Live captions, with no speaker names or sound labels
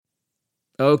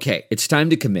Okay, it's time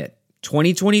to commit.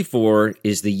 2024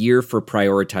 is the year for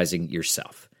prioritizing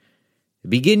yourself.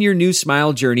 Begin your new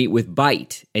smile journey with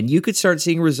Byte, and you could start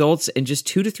seeing results in just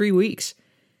 2 to 3 weeks.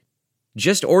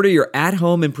 Just order your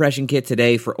at-home impression kit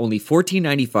today for only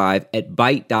 $14.95 at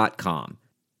Byte.com.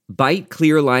 Byte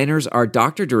clear liners are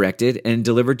doctor-directed and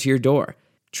delivered to your door.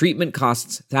 Treatment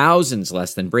costs thousands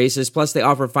less than braces, plus they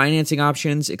offer financing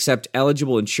options, accept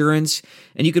eligible insurance,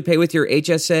 and you could pay with your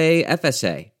HSA,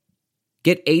 FSA.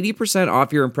 Get 80%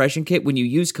 off your impression kit when you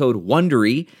use code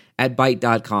WONDERY at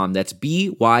Byte.com. That's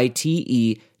BYTE.com.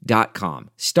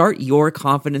 Start your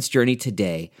confidence journey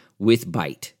today with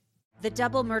Byte. The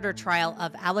double murder trial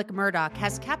of Alec Murdaugh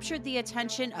has captured the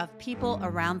attention of people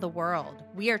around the world.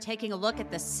 We are taking a look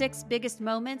at the 6 biggest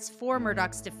moments for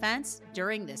Murdaugh's defense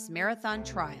during this marathon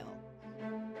trial.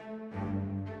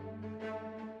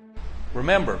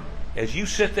 Remember, as you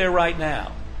sit there right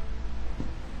now,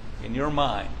 in your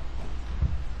mind,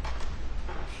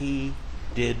 he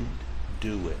didn't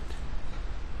do it.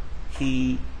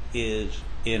 He is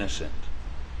innocent.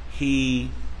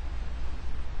 He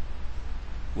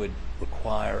would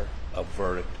require a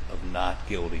verdict of not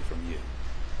guilty from you.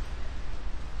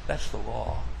 That's the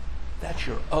law. That's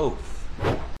your oath.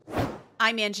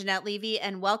 I'm Anjanette Levy,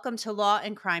 and welcome to Law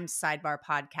and Crime Sidebar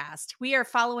Podcast. We are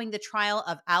following the trial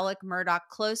of Alec Murdaugh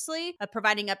closely,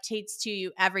 providing updates to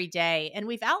you every day, and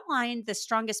we've outlined the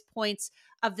strongest points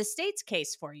of the state's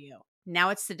case for you. Now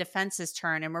it's the defense's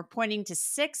turn, and we're pointing to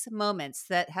 6 moments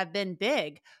that have been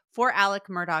big for Alec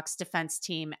Murdaugh's defense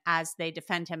team as they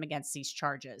defend him against these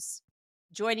charges.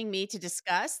 Joining me to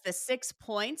discuss the 6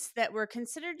 points that were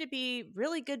considered to be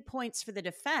really good points for the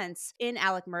defense in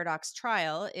Alec Murdaugh's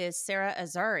trial is Sarah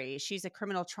Azari. She's a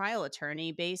criminal trial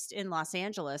attorney based in Los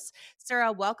Angeles.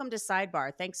 Sarah, welcome to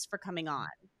Sidebar. Thanks for coming on.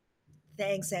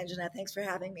 Thanks, Anjanette. Thanks for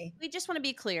having me. We just want to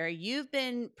be clear. You've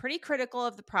been pretty critical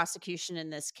of the prosecution in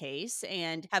this case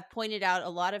and have pointed out a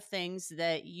lot of things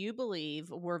that you believe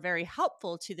were very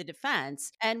helpful to the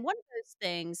defense. And one of those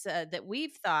things that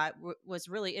we've thought was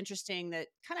really interesting that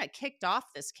kind of kicked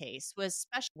off this case was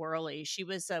Special Worley. She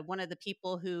was one of the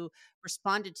people who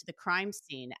responded to the crime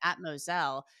scene at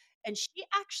Moselle. And she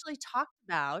actually talked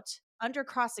about, under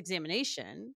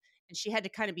cross-examination, and she had to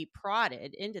kind of be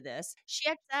prodded into this, she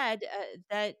had said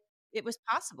that it was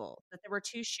possible that there were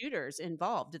 2 shooters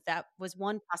involved, that was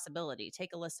one possibility.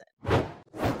 Take a listen.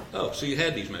 Oh, so you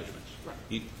had these measurements.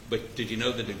 Right. But did you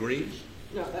know the degrees?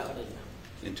 No, that I didn't know.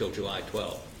 Until July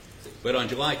 12th. But on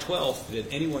July 12th, did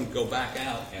anyone go back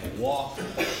out and walk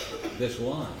this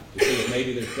line to see if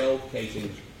maybe there's shell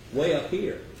casings way up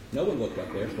here? No one looked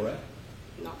up there, correct?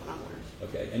 Not that I'm aware of.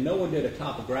 Okay, and no one did a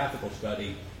topographical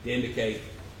study to indicate,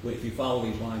 if you follow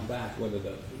these lines back, whether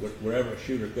wherever a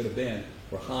shooter could have been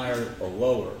were higher or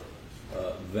lower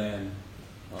than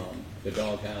the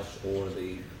doghouse or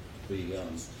the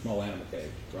small animal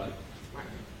cage, right? Right.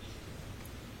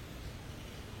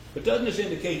 But doesn't this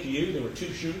indicate to you there were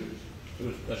 2 shooters? There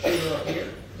was a shooter up here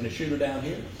and a shooter down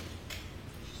here.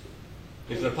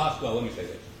 Is it a possibility? Well, let me say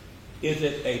this. Is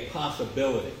it a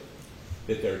possibility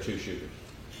that there are 2 shooters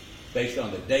based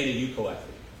on the data you collected?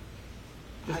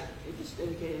 It just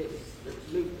indicated there was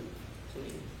movement to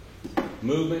me.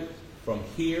 Movement from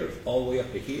here all the way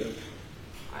up to here?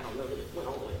 I don't know that it went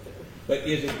all the way up there. But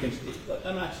is it,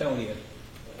 I'm not telling you,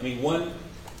 I mean, one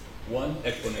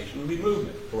explanation would be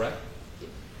movement, correct?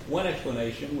 One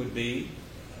explanation would be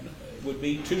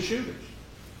 2 shooters.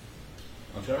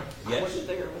 I'm sorry? Yes? I wasn't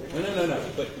there. No.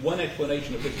 But one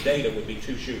explanation of this data would be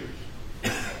 2 shooters.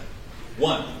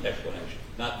 One explanation.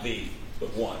 Not the,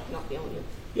 but one. Not the only one.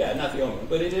 Yeah, not the only one.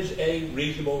 But it is a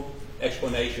reasonable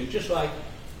explanation, just like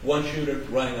one shooter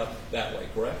running up that way,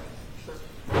 correct? Sure.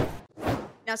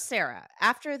 Now, Sarah,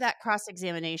 after that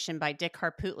cross-examination by Dick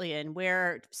Harpootlian,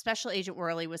 where Special Agent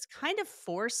Worley was kind of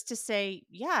forced to say,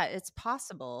 yeah, it's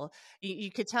possible,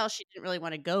 you could tell she didn't really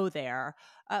want to go there.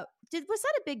 Was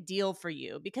that a big deal for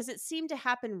you? Because it seemed to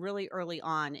happen really early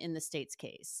on in the state's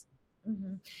case.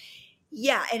 Mm-hmm.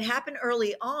 Yeah, it happened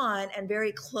early on and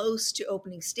very close to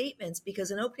opening statements, because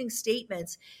in opening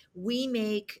statements, we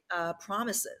make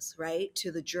promises, right, to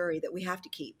the jury that we have to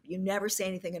keep. You never say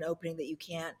anything in opening that you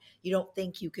don't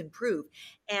think you can prove.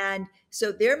 And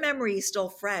so their memory is still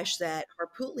fresh that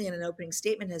Harpootlian in an opening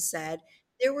statement has said,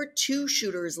 there were 2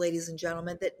 shooters, ladies and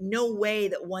gentlemen, that no way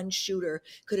that one shooter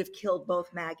could have killed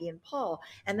both Maggie and Paul.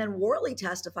 And then Worley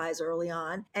testifies early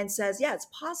on and says, yeah, it's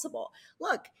possible.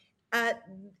 Look, Uh,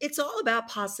 it's all about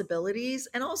possibilities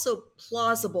and also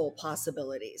plausible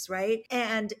possibilities, right?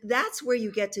 And that's where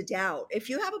you get to doubt. If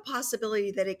you have a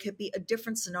possibility that it could be a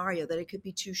different scenario, that it could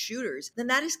be two shooters, then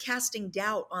that is casting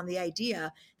doubt on the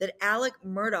idea that Alec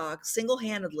Murdaugh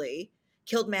single-handedly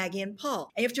killed Maggie and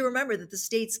Paul. And you have to remember that the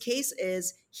state's case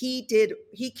is he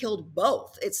killed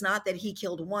both. It's not that he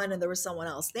killed one and there was someone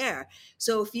else there.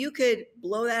 So if you could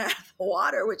blow that out of the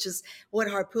water, which is what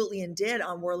Harpootlian did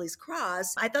on Worley's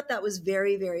Cross, I thought that was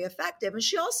very, very effective. And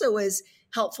she also was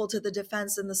helpful to the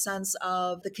defense in the sense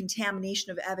of the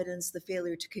contamination of evidence, the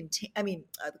failure to contain,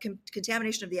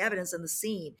 contamination of the evidence in the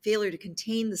scene, failure to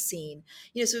contain the scene.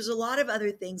 So there's a lot of other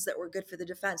things that were good for the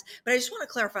defense. But I just want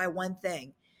to clarify one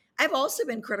thing. I've also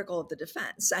been critical of the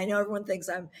defense. I know everyone thinks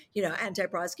I'm,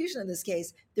 anti-prosecution in this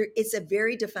case. It's a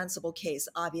very defensible case,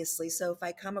 obviously. So if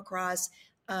I come across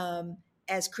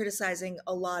as criticizing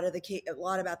a lot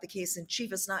about the case in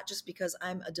chief, it's not just because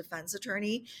I'm a defense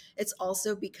attorney. It's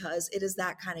also because it is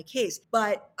that kind of case.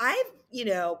 But I've,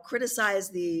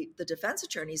 criticized the defense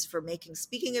attorneys for making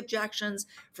speaking objections,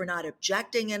 for not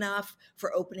objecting enough,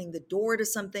 for opening the door to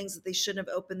some things that they shouldn't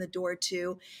have opened the door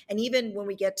to. And even when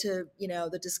we get to,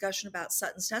 the discussion about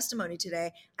Sutton's testimony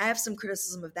today, I have some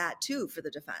criticism of that too for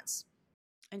the defense.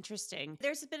 Interesting.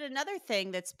 There's been another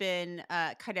thing that's been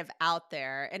kind of out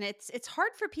there, and it's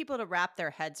hard for people to wrap their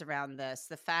heads around this.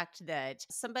 The fact that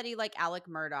somebody like Alec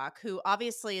Murdaugh, who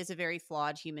obviously is a very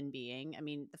flawed human being, I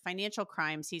mean, the financial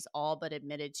crimes he's all but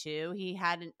admitted to. He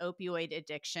had an opioid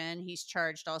addiction. He's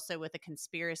charged also with a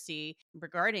conspiracy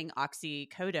regarding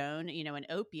oxycodone, an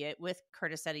opiate with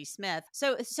Curtis Eddie Smith.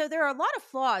 So there are a lot of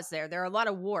flaws there. There are a lot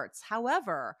of warts.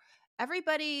 However,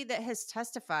 everybody that has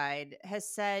testified has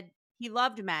said he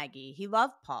loved Maggie. He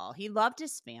loved Paul. He loved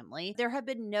his family. There have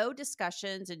been no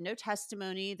discussions and no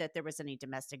testimony that there was any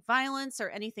domestic violence or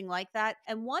anything like that.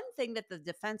 And one thing that the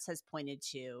defense has pointed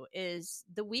to is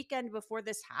the weekend before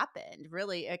this happened.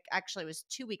 Really, it actually was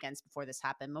 2 weekends before this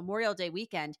happened, Memorial Day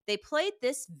weekend. They played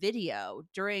this video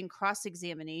during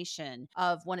cross-examination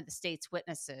of one of the state's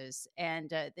witnesses.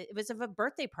 And it was of a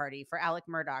birthday party for Alec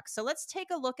Murdaugh. So let's take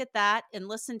a look at that and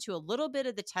listen to a little bit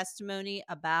of the testimony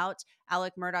about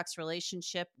Alec Murdaugh's relationship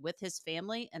with his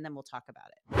family, and then we'll talk about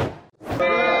it.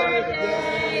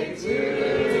 Birthday to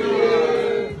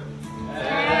you.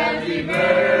 Happy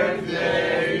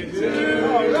birthday to you.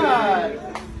 All right.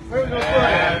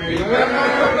 Happy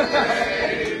birthday.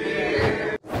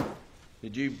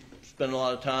 Did you spend a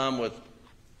lot of time with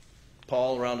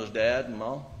Paul around his dad and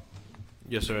mom?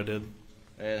 Yes, sir, I did.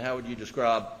 And how would you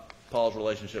describe Paul's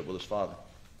relationship with his father?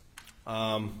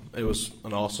 It was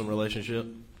an awesome relationship.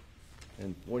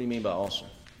 And what do you mean by awesome?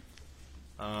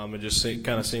 It just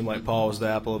kind of seemed like Paul was the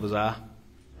apple of his eye.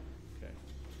 Okay.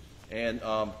 And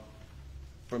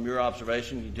from your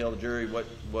observation, can you tell the jury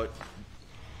what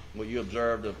you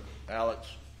observed of Alec's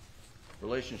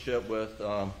relationship with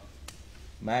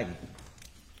Maggie?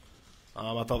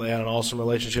 I thought they had an awesome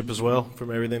relationship as well, from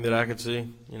everything that I could see.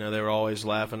 They were always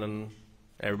laughing and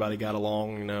everybody got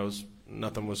along.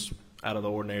 Nothing was out of the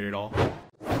ordinary at all.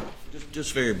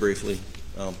 Just very briefly.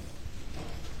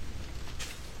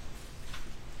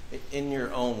 In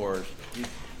your own words, you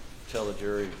tell the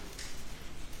jury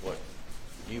what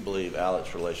you believe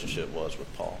Alec's relationship was with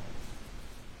Paul.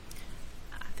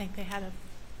 I think they had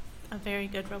a very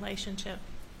good relationship.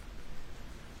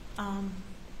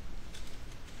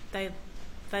 They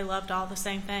loved all the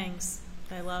same things.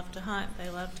 They loved to hunt. They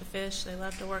loved to fish. They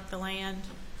loved to work the land.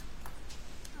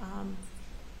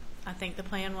 I think the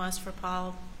plan was for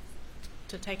Paul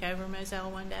to take over Moselle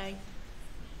one day.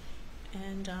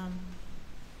 And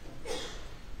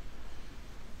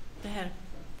they had a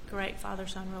great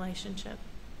father-son relationship.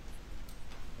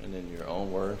 And in your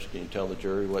own words, can you tell the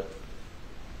jury what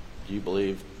do you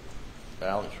believe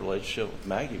Alec's relationship with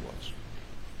Maggie was?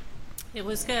 It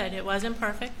was good. It wasn't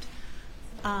perfect,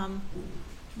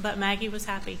 but Maggie was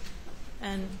happy.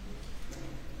 And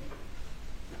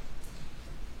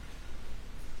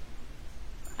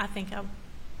I think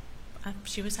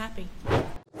she was happy.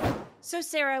 So,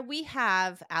 Sarah, we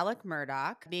have Alec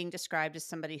Murdaugh being described as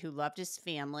somebody who loved his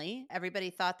family. Everybody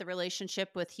thought the relationship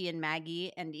with he and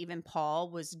Maggie and even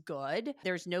Paul was good.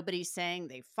 There's nobody saying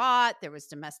they fought. There was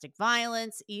domestic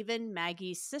violence. Even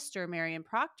Maggie's sister, Marion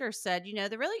Proctor, said,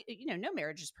 no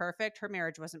marriage is perfect. Her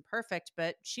marriage wasn't perfect,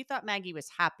 but she thought Maggie was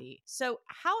happy. So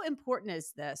how important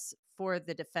is this for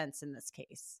the defense in this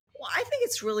case? Well, I think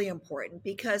it's really important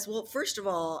because, first of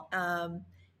all,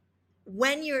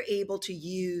 when you're able to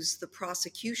use the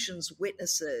prosecution's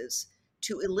witnesses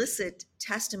to elicit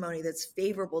testimony that's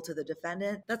favorable to the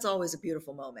defendant, that's always a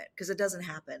beautiful moment because it doesn't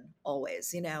happen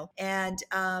always,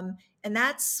 and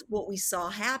that's what we saw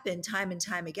happen time and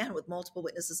time again with multiple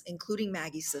witnesses, including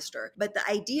Maggie's sister. But the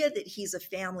idea that he's a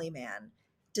family man,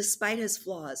 despite his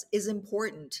flaws, is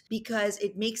important because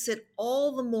it makes it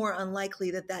all the more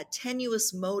unlikely that that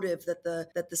tenuous motive that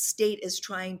the state is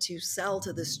trying to sell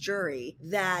to this jury,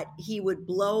 that he would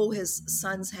blow his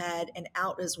son's head and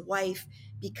out his wife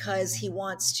because he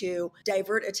wants to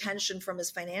divert attention from his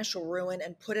financial ruin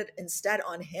and put it instead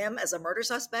on him as a murder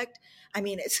suspect. I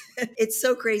mean, it's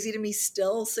so crazy to me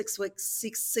still 6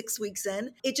 weeks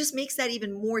in. It just makes that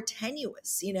even more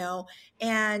tenuous,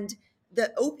 and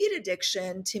the opiate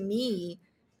addiction to me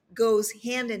goes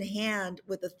hand in hand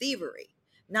with the thievery.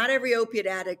 Not every opiate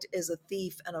addict is a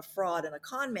thief and a fraud and a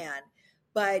con man,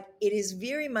 but it is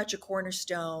very much a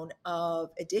cornerstone of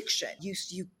addiction.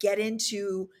 You get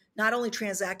into not only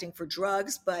transacting for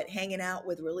drugs, but hanging out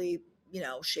with really,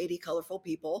 shady, colorful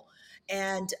people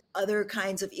and other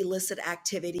kinds of illicit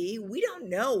activity. We don't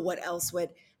know what else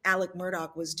Alec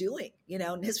Murdaugh was doing,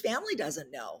 and his family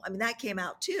doesn't know. I mean, that came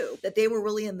out too, that they were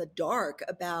really in the dark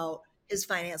about his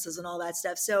finances and all that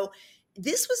stuff. So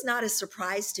this was not a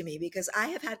surprise to me because I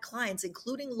have had clients,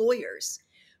 including lawyers,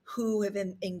 who have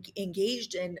been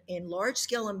engaged in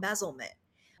large-scale embezzlement.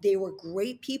 They were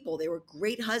great people. They were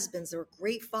great husbands. They were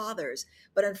great fathers.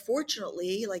 But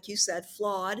unfortunately, like you said,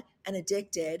 flawed and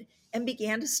addicted and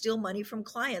began to steal money from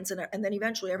clients and then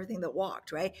eventually everything that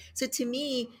walked, right? So to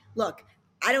me, look,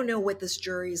 I don't know what this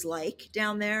jury's like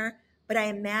down there, but I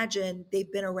imagine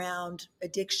they've been around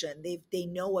addiction. They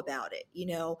know about it,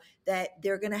 that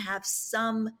they're going to have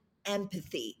some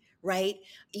empathy, right?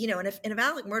 And if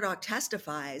Alec Murdaugh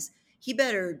testifies, he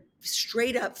better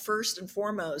straight up, first and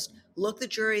foremost, look the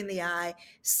jury in the eye,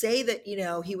 say that,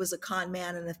 he was a con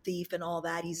man and a thief and all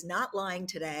that. He's not lying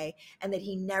today, and that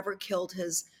he never killed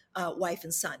his wife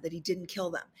and son, that he didn't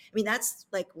kill them. I mean, that's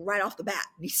like right off the bat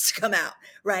needs to come out,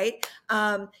 right?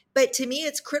 But to me,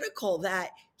 it's critical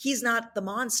that he's not the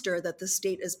monster that the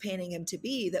state is painting him to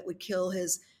be that would kill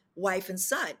his wife and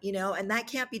son, and that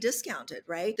can't be discounted,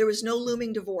 right? There was no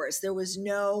looming divorce. There was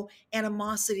no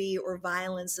animosity or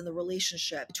violence in the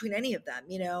relationship between any of them.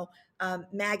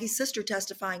 Maggie's sister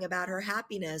testifying about her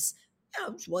happiness.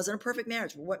 It wasn't a perfect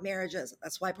marriage. What marriage is?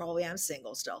 That's why probably I'm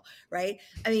single still, right?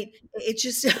 I mean, it's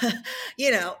just,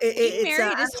 being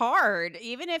married is hard,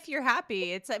 even if you're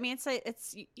happy. It's a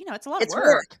lot of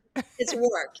work. It's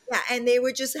work. Yeah. And they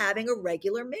were just having a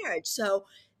regular marriage. So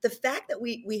the fact that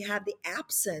we have the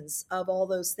absence of all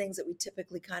those things that we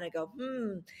typically kind of go,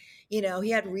 he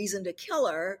had reason to kill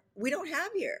her, we don't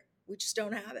have here. We just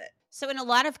don't have it. So in a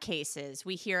lot of cases,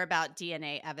 we hear about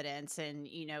DNA evidence, and,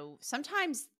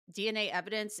 sometimes DNA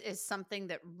evidence is something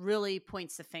that really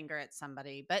points the finger at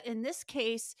somebody. But in this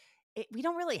case, we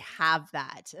don't really have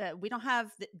that. We don't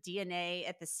have the DNA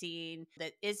at the scene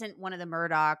that isn't one of the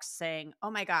Murdaughs saying,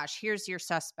 oh my gosh, here's your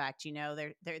suspect.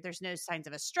 There's no signs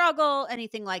of a struggle,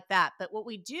 anything like that. But what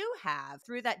we do have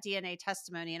through that DNA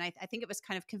testimony, and I think it was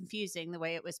kind of confusing the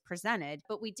way it was presented,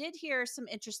 but we did hear some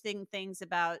interesting things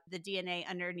about the DNA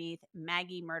underneath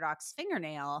Maggie Murdaugh's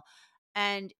fingernail,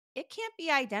 and it can't be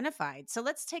identified. So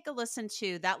let's take a listen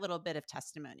to that little bit of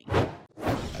testimony.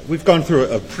 We've gone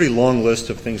through a pretty long list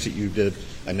of things that you did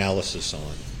analysis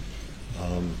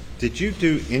on. Did you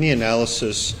do any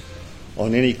analysis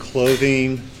on any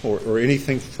clothing or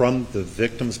anything from the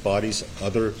victims' bodies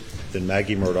other than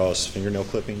Maggie Murdaugh's fingernail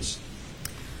clippings?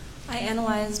 I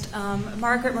analyzed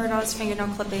Margaret Murdaugh's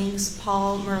fingernail clippings,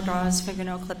 Paul Murdaugh's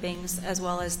fingernail clippings, as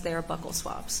well as their buccal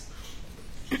swabs.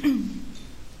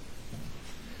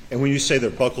 And when you say they're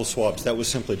buccal swabs, that was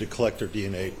simply to collect their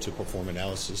DNA to perform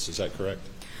analysis. Is that correct?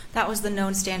 That was the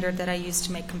known standard that I used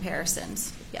to make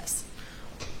comparisons, yes.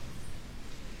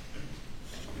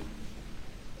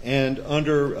 And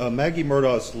under Maggie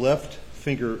Murdaugh's left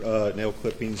fingernail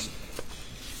clippings,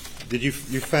 you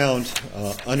found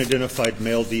unidentified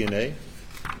male DNA?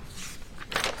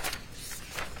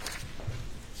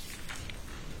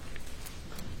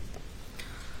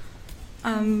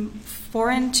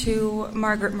 Foreign to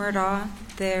Margaret Murdaugh,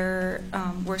 there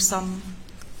were some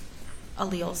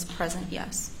alleles present,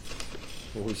 yes.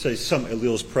 When we say some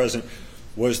alleles present,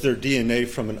 was there DNA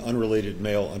from an unrelated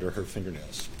male under her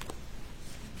fingernails?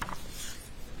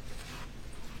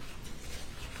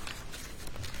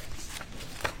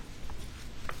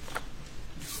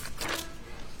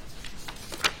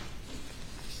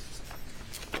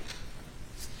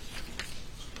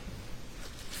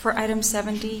 For item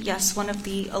 70, yes, one of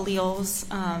the alleles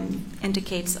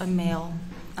indicates a male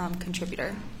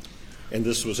contributor. And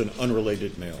this was an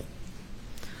unrelated male?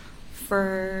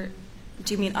 Do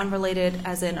you mean unrelated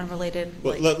as in unrelated?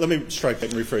 Well, let me strike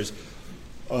that and rephrase.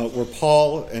 Were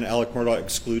Paul and Alec Murdaugh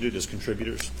excluded as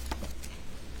contributors?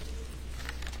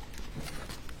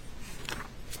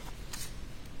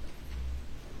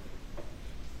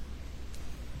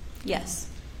 Yes.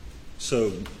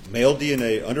 So male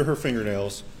DNA under her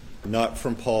fingernails, not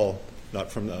from Paul,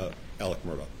 not from Alec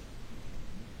Murdaugh.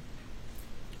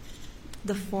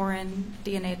 The foreign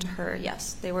DNA to her,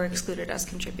 yes, they were excluded as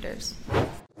contributors.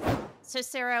 So,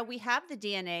 Sarah, we have the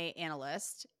DNA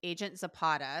analyst, Agent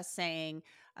Zapata, saying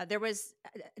there was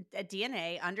a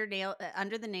DNA under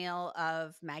the nail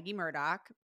of Maggie Murdaugh.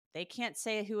 They can't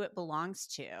say who it belongs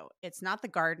to. It's not the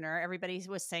gardener. Everybody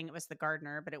was saying it was the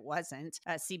gardener, but it wasn't,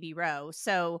 CB Rowe.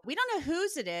 So we don't know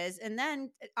whose it is. And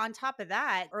then on top of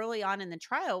that, early on in the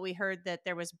trial, we heard that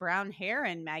there was brown hair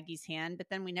in Maggie's hand, but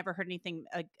then we never heard anything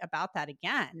about that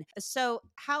again. So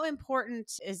how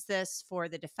important is this for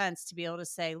the defense to be able to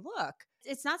say, look,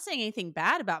 it's not saying anything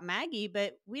bad about Maggie,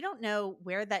 but we don't know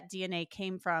where that DNA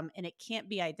came from, and it can't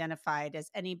be identified as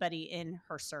anybody in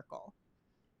her circle.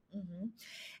 Mm-hmm.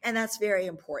 And that's very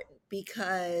important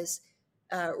because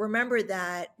remember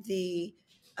that the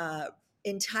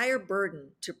entire burden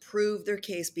to prove their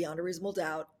case beyond a reasonable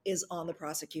doubt is on the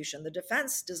prosecution. The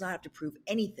defense does not have to prove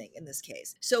anything in this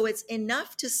case. So it's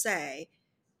enough to say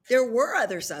there were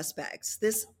other suspects.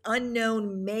 This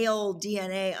unknown male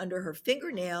DNA under her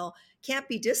fingernail can't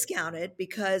be discounted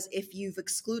because if you've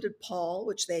excluded Paul,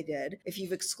 which they did, if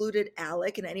you've excluded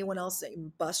Alec and anyone else,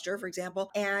 Buster, for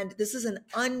example, and this is an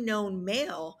unknown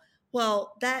male,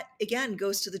 well, that again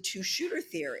goes to the two-shooter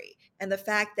theory and the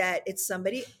fact that it's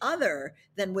somebody other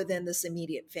than within this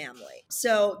immediate family.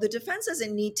 So the defense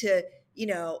doesn't need to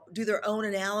do their own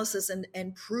analysis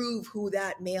and prove who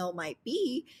that male might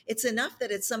be. It's enough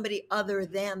that it's somebody other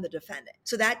than the defendant.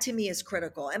 So that to me is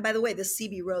critical. And by the way, the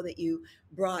CB Rowe that you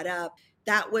brought up,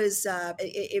 that was,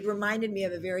 it reminded me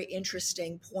of a very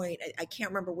interesting point. I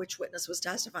can't remember which witness was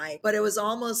testifying, but it was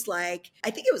almost like,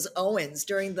 I think it was Owens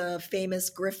during the famous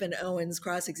Griffin Owens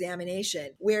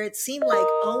cross-examination, where it seemed like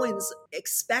Owens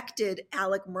expected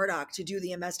Alec Murdaugh to do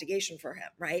the investigation for him,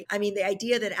 right? I mean, the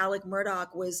idea that Alec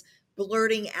Murdaugh was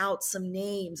blurting out some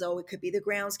names. Oh, it could be the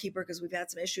groundskeeper because we've had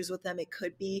some issues with them. It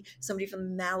could be somebody from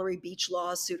the Mallory Beach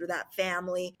lawsuit or that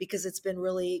family because it's been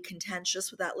really contentious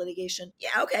with that litigation.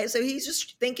 Yeah, okay. So he's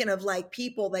just thinking of like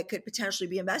people that could potentially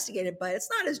be investigated, but it's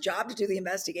not his job to do the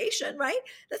investigation, right?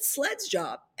 That's SLED's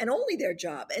job and only their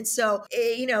job. And so,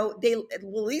 at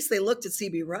least they looked at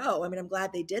CB Rowe. I mean, I'm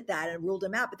glad they did that and ruled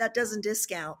him out, but that doesn't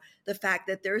discount the fact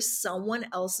that there's someone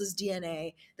else's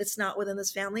DNA that's not within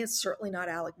this family. It's certainly not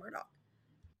Alec Murdaugh.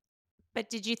 But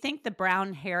did you think the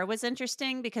brown hair was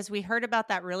interesting? Because we heard about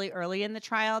that really early in the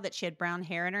trial, that she had brown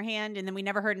hair in her hand, and then we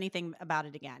never heard anything about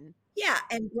it again. Yeah,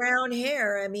 and brown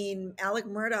hair. I mean, Alec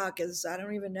Murdaugh is, I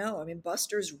don't even know. I mean,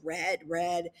 Buster's red.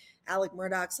 Alec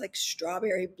Murdaugh's like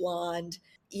strawberry blonde,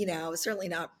 certainly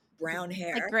not brown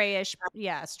hair. Like grayish,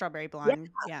 strawberry blonde.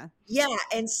 Yeah.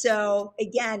 And so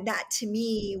again, that to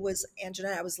me was,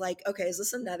 Anjanette, I was like, okay, is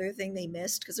this another thing they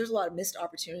missed? Because there's a lot of missed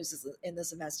opportunities in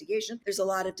this investigation. There's a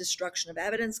lot of destruction of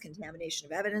evidence, contamination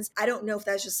of evidence. I don't know if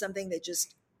that's just something that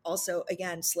just also,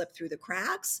 again, slipped through the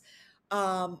cracks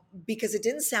because it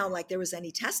didn't sound like there was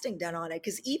any testing done on it.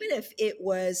 Because even if it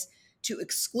was to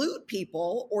exclude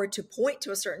people or to point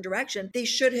to a certain direction, they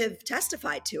should have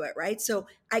testified to it, right? So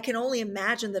I can only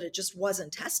imagine that it just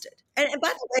wasn't tested. And by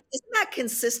the way, isn't that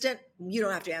consistent? You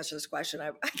don't have to answer this question.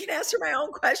 I can answer my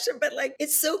own question, but like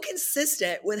it's so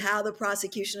consistent with how the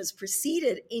prosecution has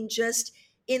proceeded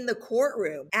in the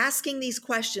courtroom, asking these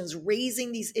questions,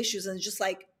 raising these issues, and just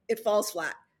like it falls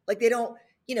flat. Like they don't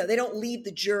leave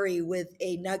the jury with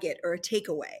a nugget or a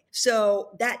takeaway.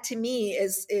 So that to me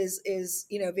is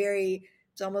very,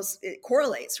 it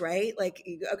correlates, right? Like,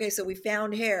 okay, so we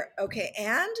found hair. Okay.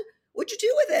 And what'd you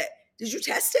do with it? Did you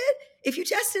test it? If you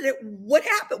tested it, what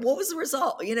happened? What was the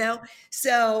result?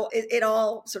 So it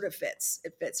all sort of fits.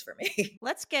 It fits for me.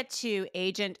 Let's get to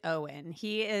Agent Owen.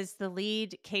 He is the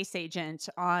lead case agent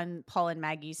on Paul and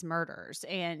Maggie's murders.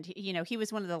 And, he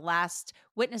was one of the last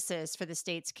witnesses for the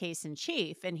state's case in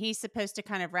chief. And he's supposed to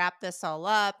kind of wrap this all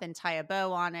up and tie a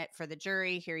bow on it for the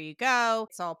jury. Here you go.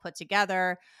 It's all put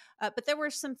together. But there were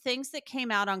some things that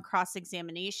came out on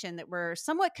cross-examination that were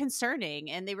somewhat concerning.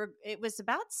 And it was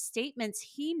about statements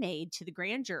he made to the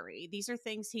grand jury. These are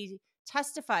things he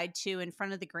testified to in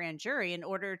front of the grand jury in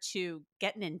order to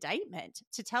get an indictment,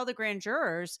 to tell the grand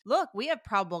jurors, look, we have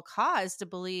probable cause to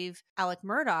believe Alec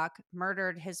Murdaugh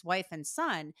murdered his wife and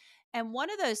son. And one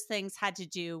of those things had to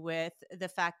do with the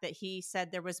fact that he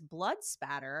said there was blood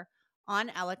spatter on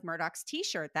Alec Murdaugh's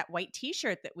t-shirt, that white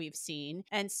t-shirt that we've seen.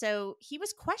 And so he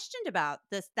was questioned about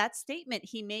that statement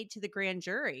he made to the grand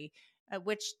jury,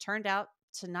 which turned out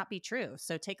to not be true.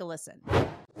 So take a listen.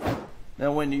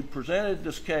 Now, when you presented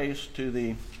this case to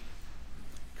the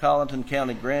Colleton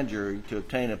County grand jury to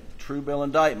obtain a true bill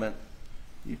indictment,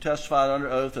 you testified under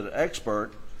oath that an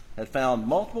expert had found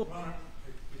multiple...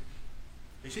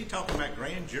 Is he talking about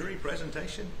grand jury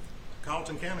presentation?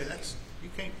 Colleton County, you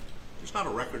can't, it's not a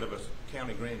record of a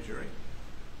county grand jury.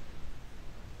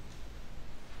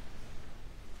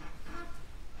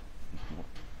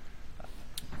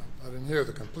 I didn't hear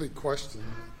the complete question.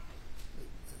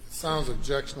 It sounds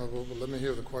objectionable, but let me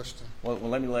hear the question. Well,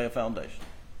 let me lay a foundation.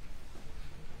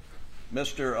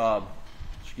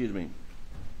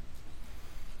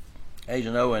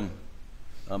 Agent Owen,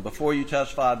 before you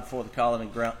testified before the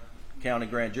Colleton County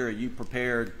grand jury, you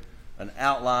prepared an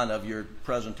outline of your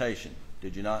presentation,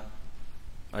 did you not?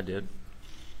 I did.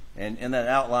 And in that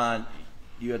outline,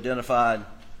 you identified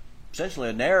essentially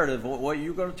a narrative of what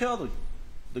you were going to tell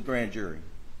the grand jury,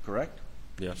 correct?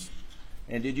 Yes.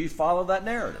 And did you follow that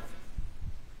narrative?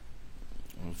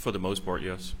 For the most part,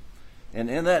 yes. And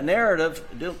in that narrative,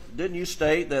 didn't you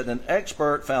state that an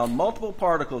expert found multiple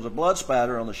particles of blood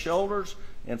spatter on the shoulders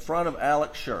and front of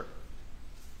Alec's shirt?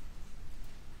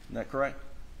 Isn't that correct?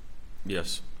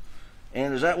 Yes.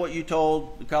 And is that what you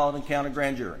told the Colleton County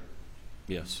grand jury?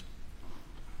 Yes.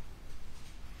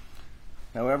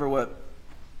 However, what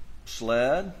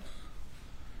SLED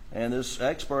and this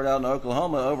expert out in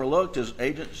Oklahoma overlooked is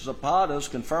Agent Zapata's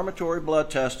confirmatory blood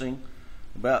testing,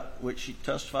 about which she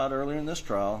testified earlier in this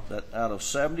trial, that out of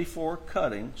 74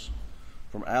 cuttings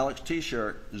from Alec's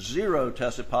t-shirt, 0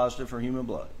 tested positive for human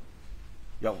blood.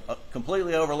 Y'all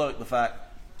completely overlooked the fact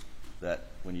that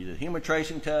when you did a human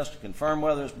tracing test to confirm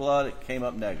whether it's blood, it came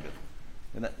up negative.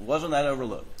 And wasn't that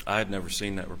overlooked? I had never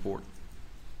seen that report.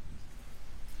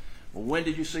 Well, when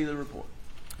did you see the report?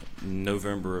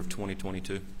 November of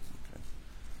 2022. Okay.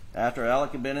 After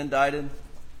Alec had been indicted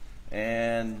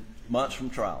and months from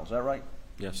trial, is that right?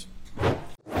 Yes.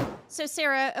 So,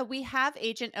 Sarah, we have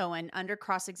Agent Owen under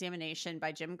cross-examination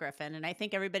by Jim Griffin, and I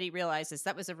think everybody realizes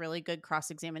that was a really good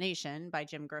cross-examination by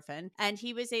Jim Griffin, and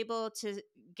he was able to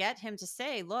get him to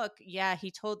say, look, yeah, he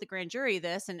told the grand jury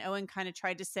this, and Owen kind of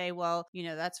tried to say, well,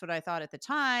 that's what I thought at the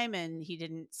time, and he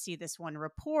didn't see this one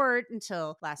report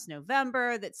until last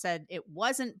November that said it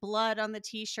wasn't blood on the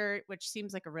t-shirt, which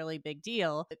seems like a really big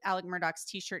deal. Alec Murdaugh's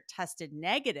t-shirt tested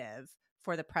negative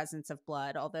for the presence of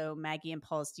blood, although Maggie and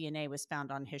Paul's DNA was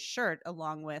found on his shirt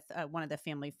along with one of the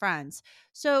family friends.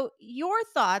 So your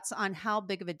thoughts on how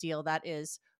big of a deal that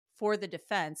is for the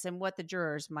defense and what the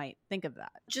jurors might think of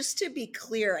that? Just to be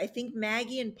clear, I think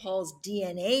Maggie and Paul's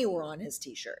DNA were on his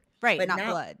t-shirt. Right, but not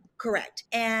blood. Correct.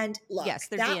 And look, yes,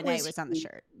 their DNA was on the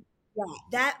shirt.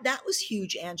 Yeah, that was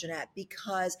huge, Anjanette,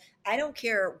 because I don't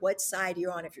care what side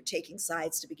you're on, if you're taking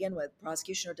sides to begin with,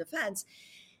 prosecution or defense.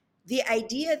 The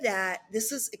idea that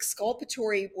this is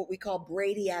exculpatory, what we call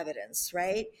Brady evidence,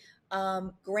 right?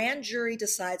 Grand jury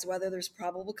decides whether there's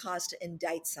probable cause to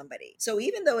indict somebody. So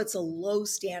even though it's a low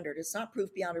standard, it's not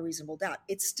proof beyond a reasonable doubt,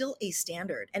 it's still a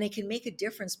standard. And it can make a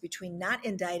difference between not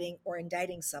indicting or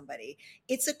indicting somebody.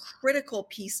 It's a critical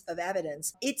piece of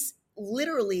evidence. It's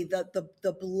literally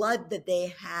the blood that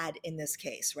they had in this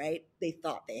case, right? They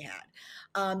thought they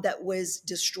had, that was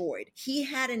destroyed. He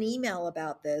had an email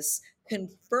about this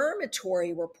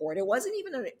confirmatory report. It wasn't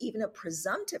even a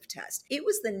presumptive test. It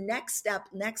was the next step,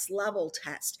 next level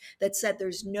test that said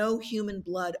there's no human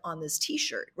blood on this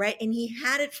t-shirt, right? And he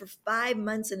had it for 5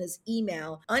 months in his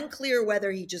email, unclear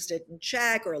whether he just didn't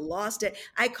check or lost it.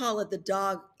 I call it the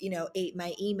dog, ate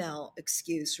my email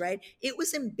excuse, right? It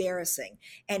was embarrassing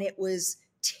and it was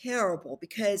terrible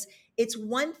because it's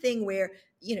one thing where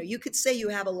you could say you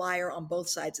have a liar on both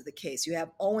sides of the case. You have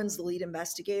Owens, the lead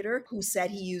investigator, who said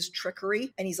he used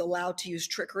trickery and he's allowed to use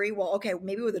trickery. Well, okay,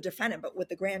 maybe with the defendant, but with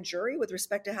the grand jury with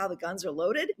respect to how the guns are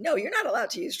loaded, no, you're not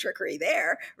allowed to use trickery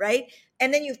there, right?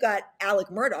 And then you've got Alec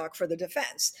Murdaugh for the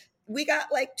defense. We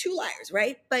got like 2 liars,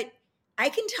 right? But I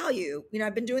can tell you,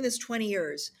 I've been doing this 20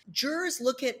 years. Jurors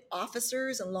look at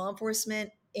officers and law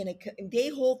enforcement they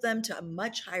hold them to a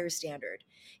much higher standard.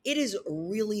 It is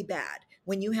really bad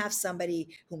when you have somebody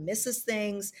who misses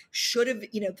things, should have,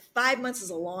 5 months is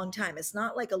a long time. It's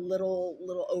not like a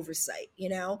little oversight,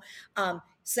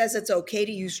 says it's okay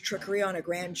to use trickery on a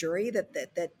grand jury that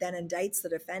then indicts the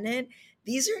defendant.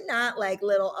 These are not like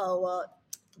little,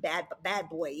 bad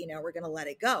boy, we're going to let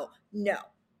it go. No,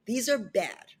 these are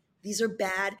bad. These are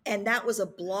bad. And that was a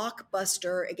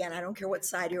blockbuster. Again, I don't care what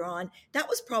side you're on. That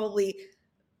was probably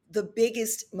the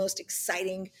biggest, most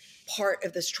exciting part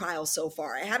of this trial so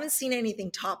far. I haven't seen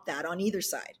anything top that on either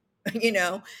side.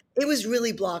 It was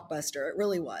really blockbuster. It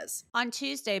really was. On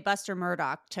Tuesday, Buster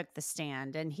Murdaugh took the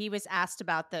stand, and he was asked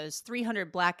about those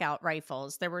 300 blackout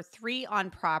rifles. There were 3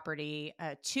 on property.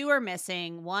 2 are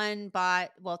missing.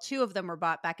 Two of them were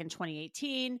bought back in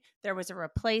 2018. There was a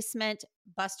replacement.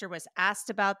 Buster was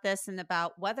asked about this and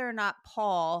about whether or not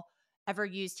Paul ever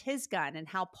used his gun and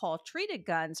how Paul treated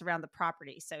guns around the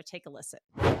property. So take a listen.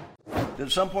 Did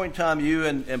at some point in time you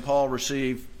and Paul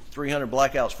receive 300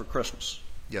 blackouts for Christmas?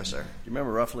 Yes, sir. Do you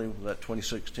remember roughly, was that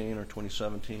 2016 or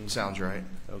 2017? Sounds right.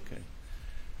 Okay.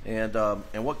 And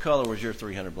what color was your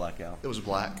 300 blackout? It was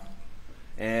black.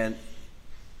 And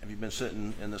have you been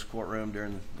sitting in this courtroom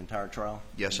during the entire trial?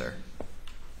 Yes, sir.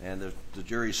 And the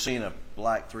jury's seen a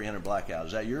black 300 blackout.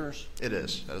 Is that yours? It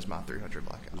is. That is my 300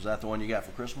 blackout. Was that the one you got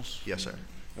for Christmas? Yes, sir.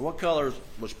 And what color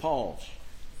was Paul's?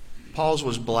 Paul's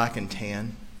was black and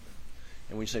tan.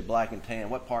 And when you say black and tan,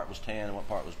 what part was tan and what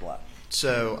part was black?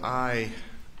 So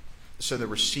the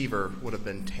receiver would have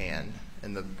been tan,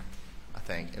 and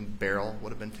barrel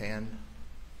would have been tan.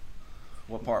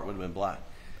 What part would have been black?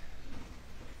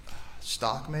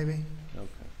 Stock, maybe.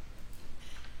 Okay.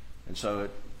 And so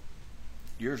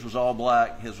yours was all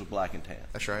black, his was black and tan.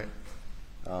 That's right.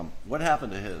 What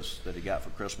happened to his that he got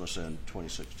for Christmas in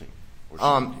 2016?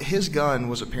 His gun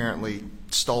was apparently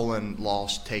stolen,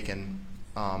 lost, taken.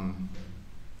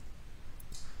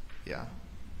 Yeah.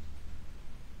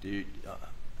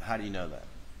 How do you know that?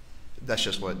 That's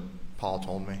just what Paul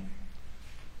told me.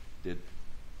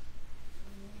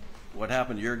 What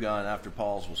happened to your gun after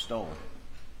Paul's was stolen?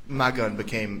 My gun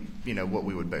became, what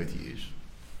we would both use.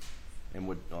 And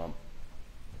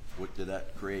did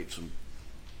that create some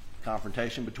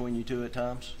confrontation between you two at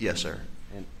times? Yes, sir.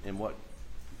 And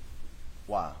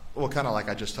why? Well, kind of like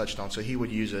I just touched on. So he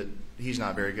would use it. He's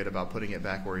not very good about putting it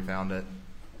back where he found it.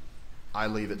 I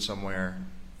leave it somewhere.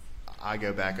 I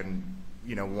go back and,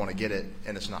 want to get it,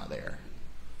 and it's not there.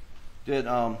 Did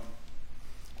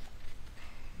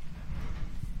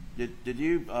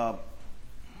you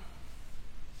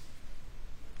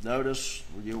notice,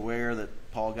 were you aware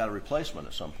that Paul got a replacement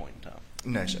at some point in time?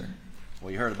 No, sir.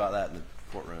 Well, you heard about that in the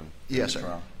courtroom? Yes, sir.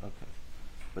 Trial. Okay.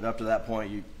 But up to that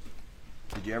point,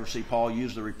 did you ever see Paul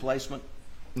use the replacement?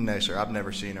 No, sir. I've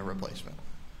never seen a replacement.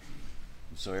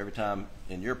 So every time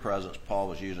in your presence Paul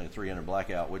was using a 300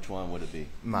 blackout, which one would it be?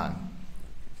 Mine.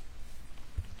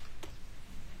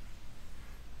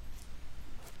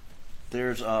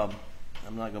 There's, I'm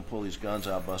not going to pull these guns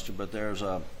out, Buster, but there's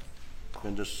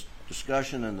been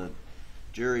discussion, and the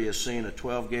jury has seen a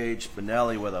 12-gauge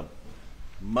Spinelli with a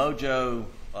Mojo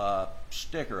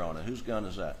sticker on it. Whose gun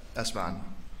is that? That's mine.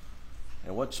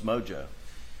 And what's Mojo?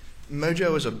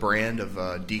 Mojo is a brand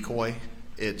of decoy.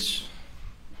 It's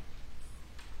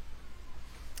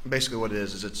basically what it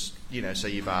is it's, say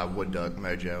you buy a wood duck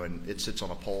Mojo and it sits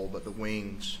on a pole, but the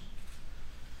wings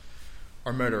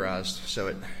are motorized,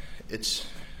 so it's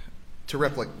to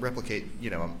replicate,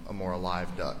 a more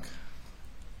alive duck.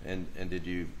 And did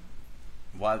you?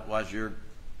 Why's your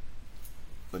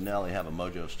Benelli have a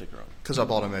Mojo sticker on it? Because I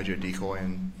bought a Mojo decoy,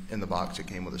 and in the box it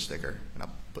came with a sticker, and I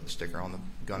put the sticker on the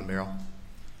gun barrel.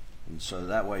 And so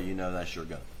that way that's your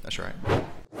gun. That's right.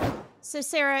 So,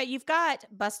 Sarah, you've got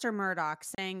Buster Murdaugh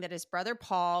saying that his brother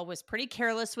Paul was pretty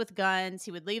careless with guns. He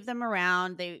would leave them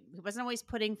around. He wasn't always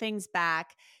putting things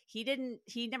back. He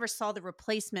never saw the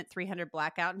replacement 300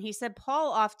 blackout. And he said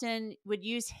Paul often would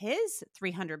use his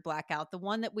 300 blackout, the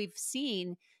one that we've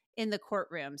seen in the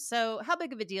courtroom. So how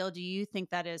big of a deal do you think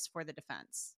that is for the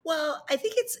defense? Well, I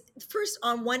think it's, first,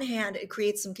 on one hand, it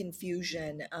creates some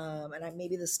confusion, and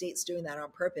maybe the state's doing that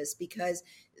on purpose, because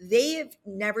they have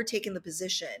never taken the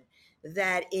position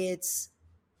that it's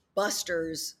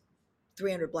Buster's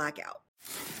 300 blackout.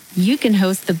 You can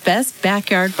host the best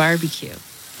backyard barbecue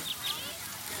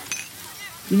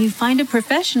when you find a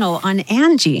professional on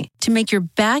Angie to make your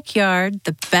backyard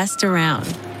the best around.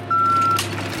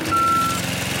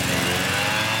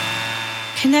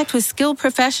 Connect with skilled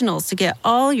professionals to get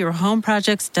all your home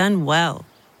projects done well.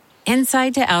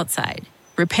 Inside to outside,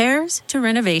 repairs to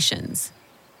renovations.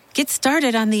 Get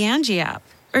started on the Angie app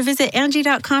or visit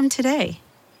Angie.com today.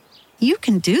 You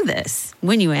can do this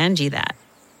when you Angie that.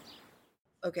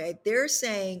 Okay, they're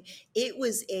saying it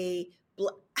was a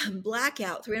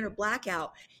blackout, 300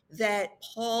 blackout, that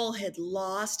Paul had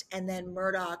lost and then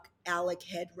Alec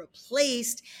had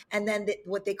replaced, and then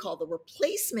what they call the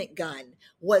replacement gun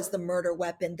was the murder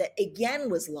weapon that again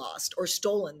was lost or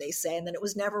stolen, they say, and then it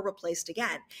was never replaced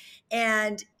again.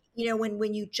 And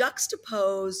when you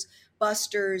juxtapose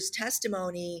Buster's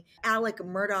testimony, Alec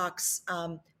Murdaugh's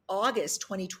August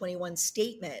 2021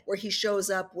 statement where he shows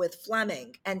up with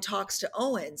Fleming and talks to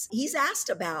Owens, he's asked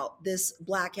about this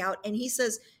blackout and he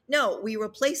says, no, we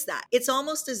replaced that. It's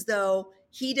almost as though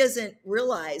he doesn't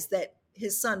realize that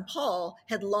his son Paul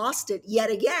had lost it yet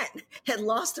again, had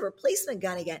lost the replacement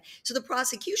gun again. So the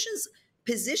prosecution's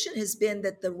position has been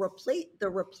that the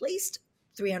replaced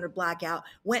 300 blackout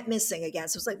went missing again.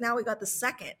 So it's like now we got the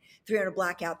second 300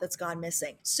 blackout that's gone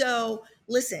missing. So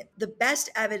listen, the best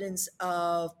evidence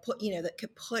of that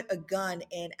could put a gun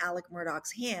in Alec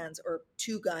Murdaugh's hands, or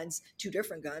two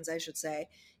different guns, I should say,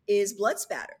 is blood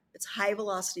spatter. It's high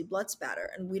velocity blood spatter,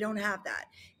 and we don't have that.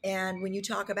 And when you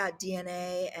talk about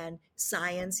DNA and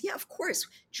science, yeah, of course,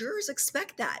 jurors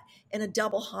expect that in a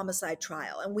double homicide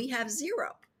trial, and we have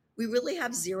zero. We really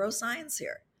have zero science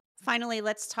here. Finally,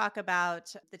 let's talk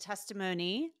about the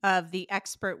testimony of the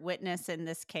expert witness in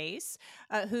this case,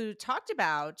 who talked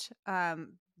about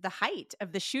the height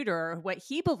of the shooter, what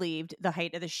he believed the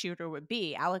height of the shooter would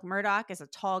be. Alec Murdaugh is a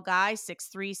tall guy,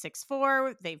 6'3",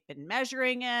 6'4". They've been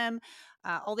measuring him.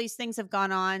 All these things have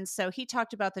gone on. So he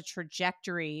talked about the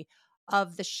trajectory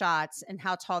of the shots and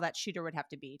how tall that shooter would have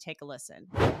to be. Take a listen.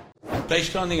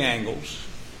 Based on the angles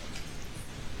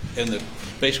and the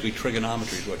basically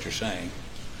trigonometry is what you're saying.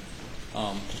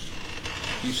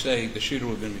 You say the shooter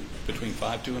would have been between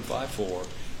 5'2" and 5'4",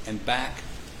 and back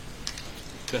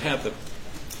to have the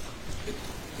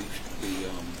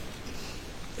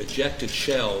ejected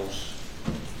shells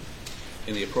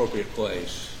in the appropriate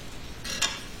place.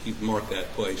 You've marked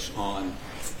that place on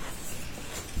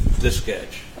this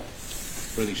sketch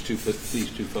where these two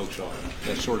folks are.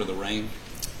 That's sort of the range.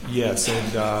 Yes,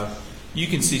 and you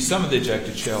can see some of the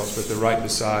ejected shells, but they're right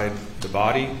beside the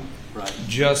body. Right.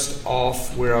 Just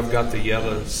off where I've got the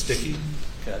yellow sticky.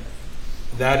 Okay.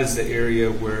 That is the area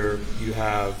where you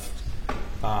have,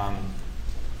 I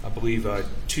believe,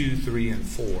 2, 3, and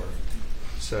 4.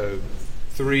 So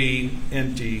 3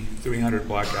 empty, 300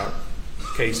 blackout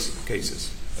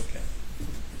cases. Okay.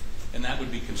 And that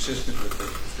would be consistent with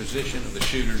the position of the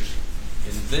shooters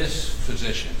in this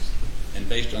position, and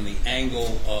based on the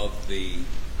angle of the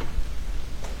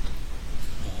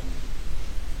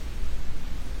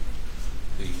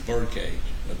bird cage,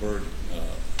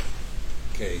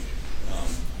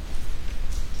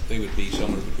 they would be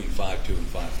somewhere between 5'2" and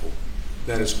 5'4".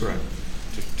 That is correct.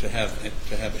 To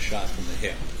have a shot from the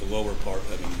hip, the lower part,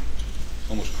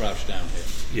 almost crouched down hip.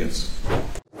 Yes.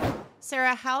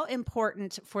 Sarah, how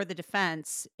important for the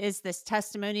defense is this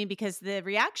testimony? Because the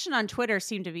reaction on Twitter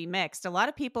seemed to be mixed. A lot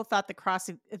of people thought the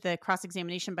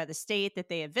cross-examination by the state, that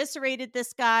they eviscerated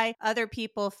this guy. Other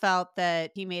people felt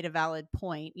that he made a valid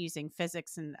point using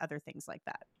physics and other things like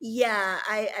that. Yeah,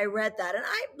 I read that. And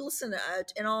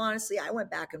in all honesty, I went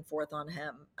back and forth on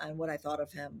him and what I thought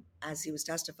of him as he was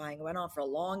testifying. It went on for a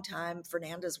long time.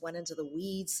 Fernandez went into the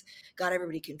weeds, got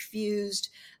everybody confused.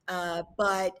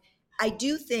 But I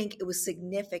do think it was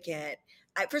significant.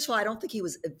 First of all, I don't think he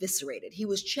was eviscerated. He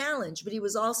was challenged, but he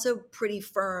was also pretty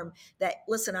firm that,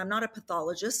 listen, I'm not a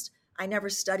pathologist. I never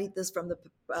studied this from the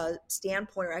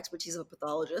standpoint or expertise of a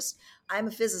pathologist. I'm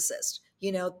a physicist.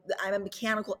 I'm a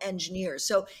mechanical engineer.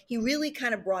 So he really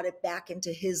kind of brought it back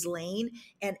into his lane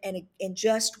and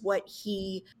just what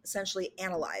he essentially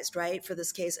analyzed, right, for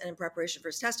this case and in preparation for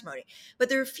his testimony. But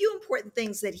there are a few important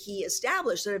things that he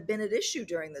established that have been at issue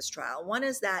during this trial. One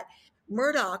is that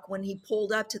Murdaugh, when he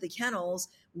pulled up to the kennels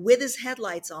with his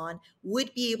headlights on,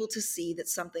 would be able to see that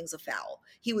something's afoul.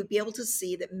 He would be able to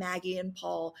see that Maggie and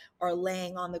Paul are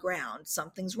laying on the ground.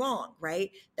 Something's wrong,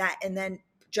 right? And then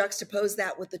juxtapose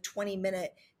that with the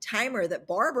 20-minute timer that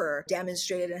Barber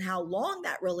demonstrated and how long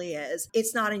that really is.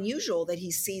 It's not unusual that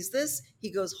he sees this. He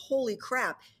goes, holy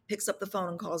crap, picks up the phone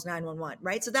and calls 911,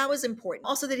 right? So that was important.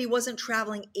 Also that he wasn't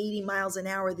traveling 80 miles an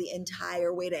hour the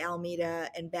entire way to Alameda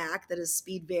and back, that his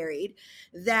speed varied,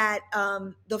 that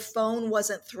the phone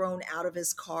wasn't thrown out of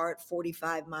his car at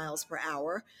 45 miles per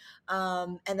hour,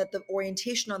 and that the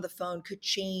orientation on the phone could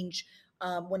change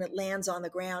when it lands on the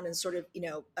ground and sort of,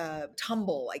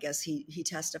 tumble, I guess he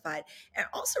testified. And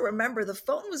also remember, the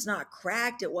phone was not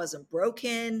cracked. It wasn't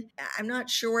broken. I'm not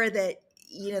sure that,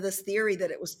 this theory that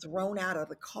it was thrown out of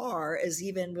the car is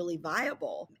even really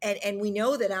viable. And we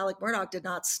know that Alec Murdaugh did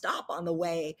not stop on the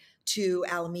way to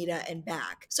Alameda and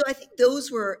back. So I think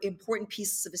those were important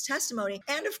pieces of his testimony.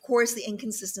 And of course, the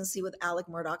inconsistency with Alec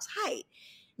Murdaugh's height.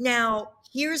 Now,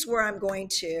 here's where I'm going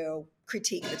to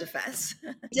critique the defense.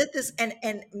 Did this,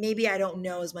 and maybe I don't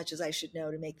know as much as I should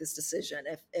know to make this decision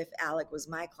if Alec was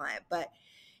my client, but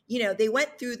they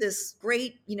went through this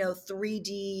great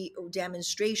 3D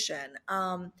demonstration,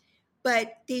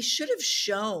 but they should have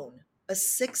shown a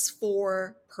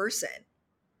 6'4" person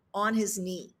on his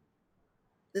knee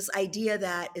This idea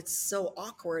that it's so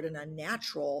awkward and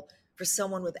unnatural for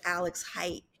someone with Alec's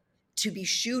height to be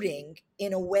shooting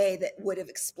in a way that would have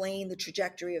explained the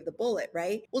trajectory of the bullet,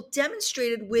 right? Well,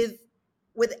 demonstrated with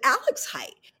Alec's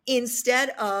height instead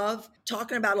of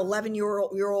talking about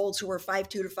 11-year-olds who were 5'2"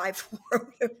 to 5'4",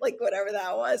 like whatever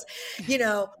that was,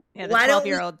 Yeah, the why don't we?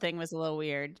 12-year-old thing was a little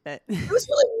weird, but It was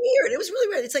really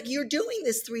weird. It's like you're doing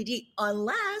this 3D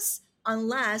unless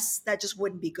that just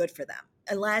wouldn't be good for them.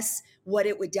 Unless what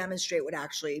it would demonstrate would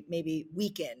actually maybe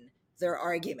weaken their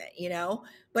argument,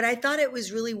 But I thought it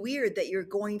was really weird that you're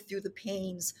going through the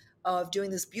pains of doing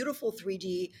this beautiful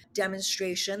 3D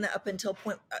demonstration that up until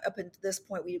this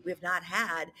point we have not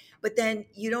had, but then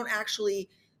you don't actually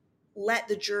let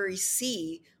the jury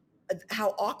see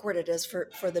how awkward it is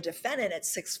for the defendant at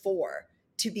 6'4"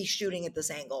 to be shooting at this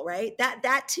angle, right?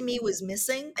 That to me was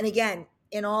missing. And again,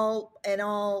 in all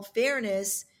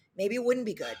fairness, maybe it wouldn't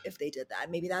be good if they did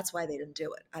that. Maybe that's why they didn't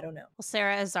do it. I don't know. Well,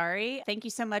 Sarah Azari, thank you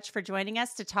so much for joining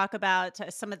us to talk about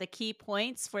some of the key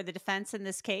points for the defense in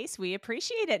this case. We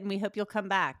appreciate it, and we hope you'll come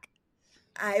back.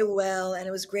 I will, and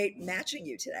it was great matching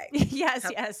you today. Yes.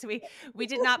 We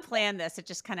did not plan this. It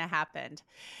just kind of happened.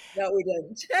 No, we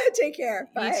didn't. Take care.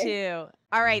 Bye. You too.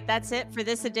 All right, that's it for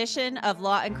this edition of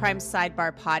Law and Crime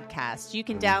Sidebar podcast. You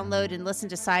can download and listen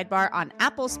to Sidebar on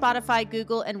Apple, Spotify,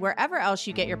 Google, and wherever else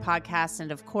you get your podcasts.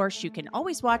 And of course, you can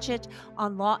always watch it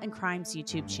on Law and Crime's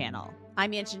YouTube channel.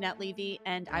 I'm Anjanette Levy,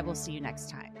 and I will see you next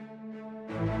time.